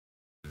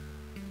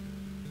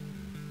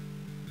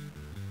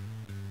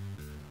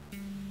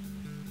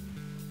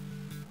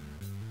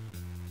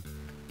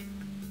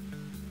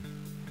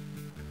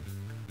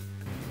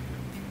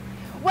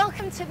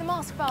Welcome to the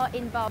Masque Bar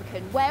in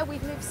Barbican, where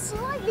we've moved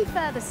slightly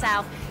further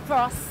south for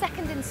our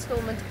second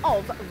instalment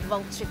of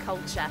Vulture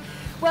Culture.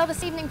 Well,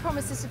 this evening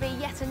promises to be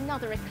yet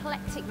another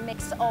eclectic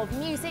mix of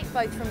music,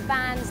 both from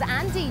bands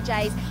and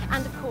DJs,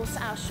 and of course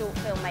our short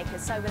filmmakers.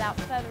 So without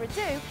further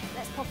ado,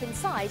 let's pop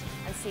inside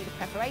and see the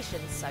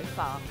preparations so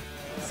far.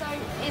 So,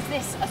 is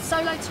this a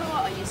solo tour?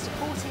 Are you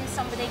supporting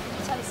somebody? Can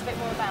you tell us a bit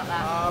more about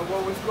that?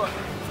 Well, we've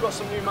got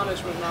some new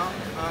management now,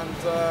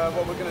 and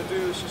what we're going to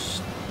do is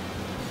just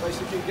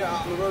basically get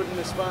out on the road in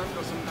this van.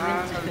 Got some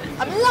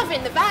drinks. I'm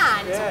loving the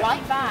van. It's Yeah. a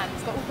white van.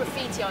 It's got all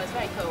graffiti on it. It's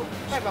very cool.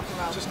 Very rock and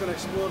roll. Just going to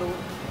explore the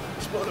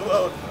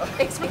world.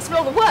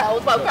 Explore the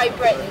world? Well, Great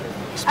Britain.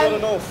 Explore the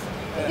north.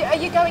 Are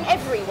you going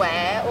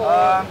everywhere,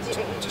 or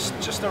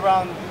just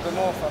around the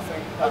north, I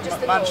think.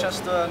 just the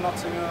Manchester,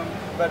 Nottingham,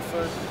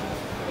 Bedford,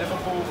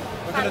 Liverpool.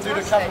 We're going to do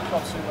the Cavern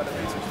Club soon where the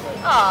Beatles play.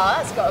 Ah,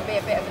 that's got to be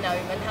a bit of an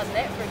omen, hasn't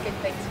it, for a good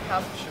thing to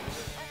come?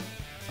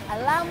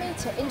 Allow me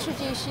to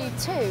introduce you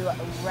to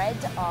Red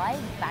Eye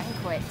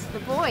Banquet. The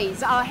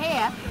boys are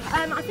here.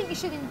 I think you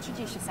should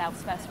introduce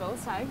yourselves first of all,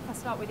 so I'll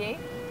start with you.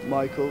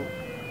 Michael,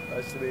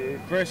 nice to meet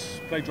you.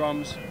 Chris, play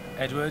drums.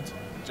 Edward,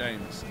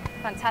 James.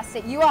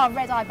 Fantastic. You are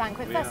Red Eye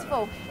Banquet. First of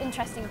all,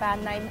 interesting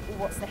band name.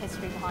 What's the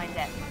history behind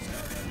it?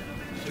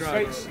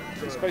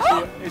 It's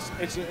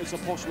basically it's a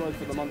posh word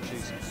for the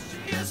Munchies.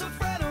 Is a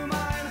friend of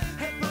mine,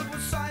 hateful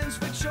with science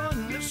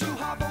fiction, lives through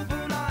half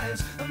open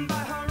eyes, and by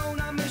her own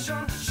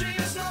admission, she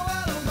is no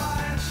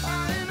alibi.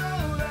 I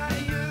know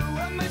that you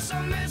have made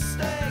some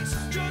mistakes,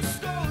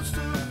 just goes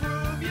to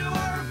prove you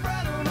are a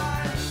friend of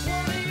mine.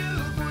 One of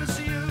you was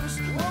used,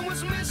 one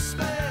was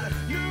misspelled.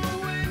 You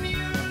win,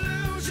 you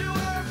lose, you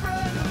are a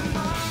friend of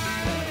mine.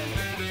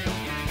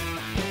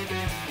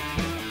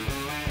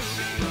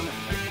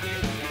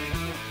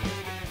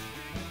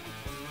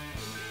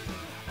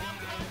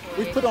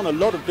 We've put on a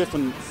lot of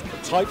different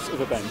types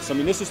of events. I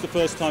mean, this is the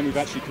first time we've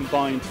actually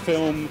combined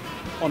film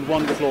on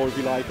one floor, if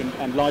you like,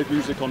 and live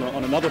music on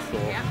another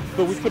floor. Yeah.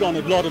 But we've put on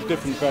a lot of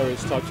different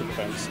various types of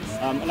events.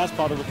 And that's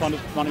part of the fun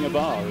of running a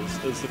bar,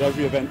 is that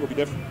every event will be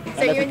different, and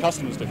every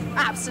customer's different.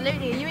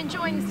 Absolutely. Are you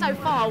enjoying so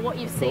far what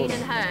you've seen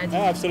and heard?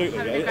 Absolutely.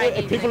 Having a great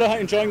If people are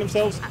enjoying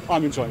themselves,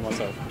 I'm enjoying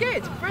myself.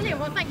 Good, brilliant.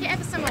 Well, thank you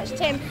ever so much,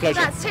 Tim. Pleasure.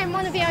 That's Tim,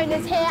 one of the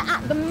owners here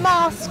at the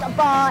Masque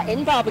Bar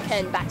in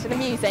Barbican. Back to the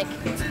music.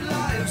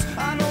 Lives.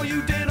 I know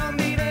you didn't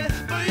mean it,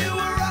 but you were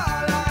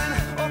right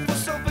line. For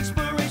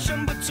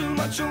self-exploration, but too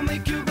much will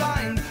make you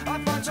blind. I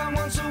find time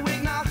once a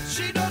week now,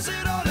 she does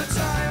it all the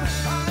time.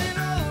 I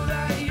know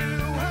that you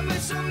have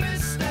made some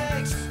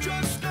mistakes,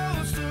 just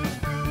goes to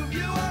prove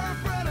you are a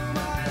friend of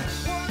mine.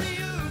 One of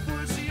you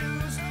was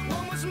used,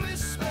 one was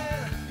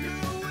misspelled. You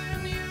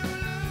win, you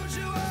lose,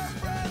 you are a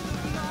friend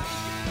of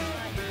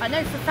mine. I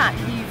know for a fact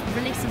you've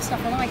released some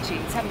stuff on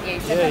iTunes, haven't you?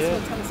 So Yeah, first yeah.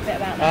 of all, tell us a bit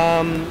about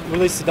that.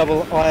 Released a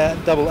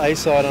double A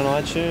side on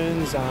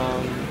iTunes,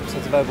 so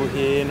it's available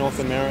here, North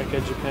America,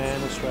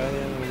 Japan, Australia,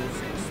 and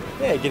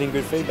yeah, getting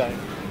good feedback.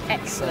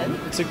 Excellent.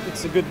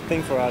 It's a good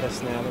thing for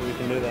artists now that we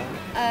can do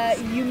that.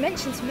 You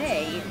mentioned to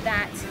me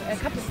that a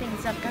couple of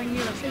things are going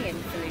European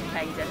for Luke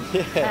Hayden.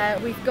 Yeah.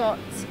 We've got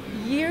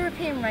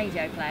European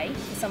radio play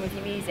for some of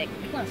your music,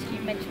 plus you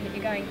mentioned that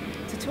you're going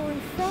to tour in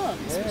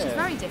France, which is Yeah.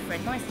 very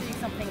different. Nice to do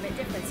something a bit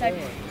different. So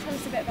tell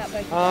us a bit about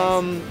both of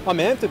those. I'm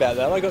amped about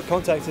that. I got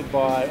contacted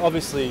by,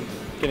 obviously,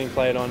 getting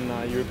played on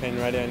European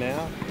radio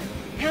now.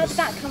 How did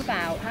that come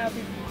about? How did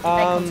they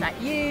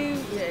contact you?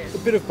 A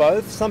bit of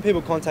both. Some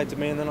people contacted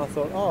me and then I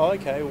thought, oh,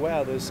 okay,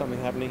 wow, there's something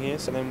happening here.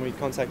 So then we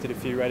contacted a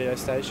few radio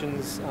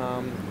stations.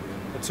 A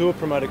tour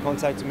promoter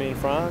contacted me in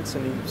France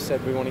and he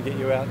said, we want to get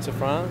you out to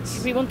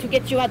France. We want to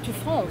get you out to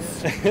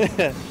France.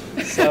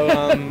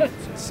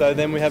 So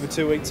then we have a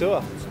 2-week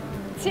tour.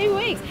 2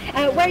 weeks.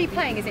 Where are you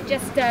playing? Is it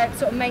just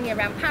sort of mainly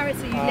around Paris,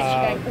 or are you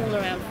literally going all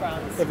around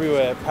France?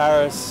 Everywhere.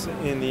 Paris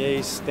in the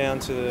east, down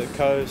to the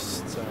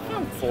coast,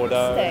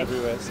 Bordeaux,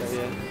 everywhere. So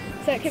yeah.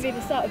 So it could be the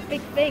start of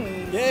big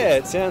things. Yeah,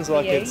 it sounds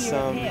like you, it's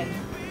European.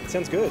 it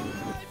sounds good.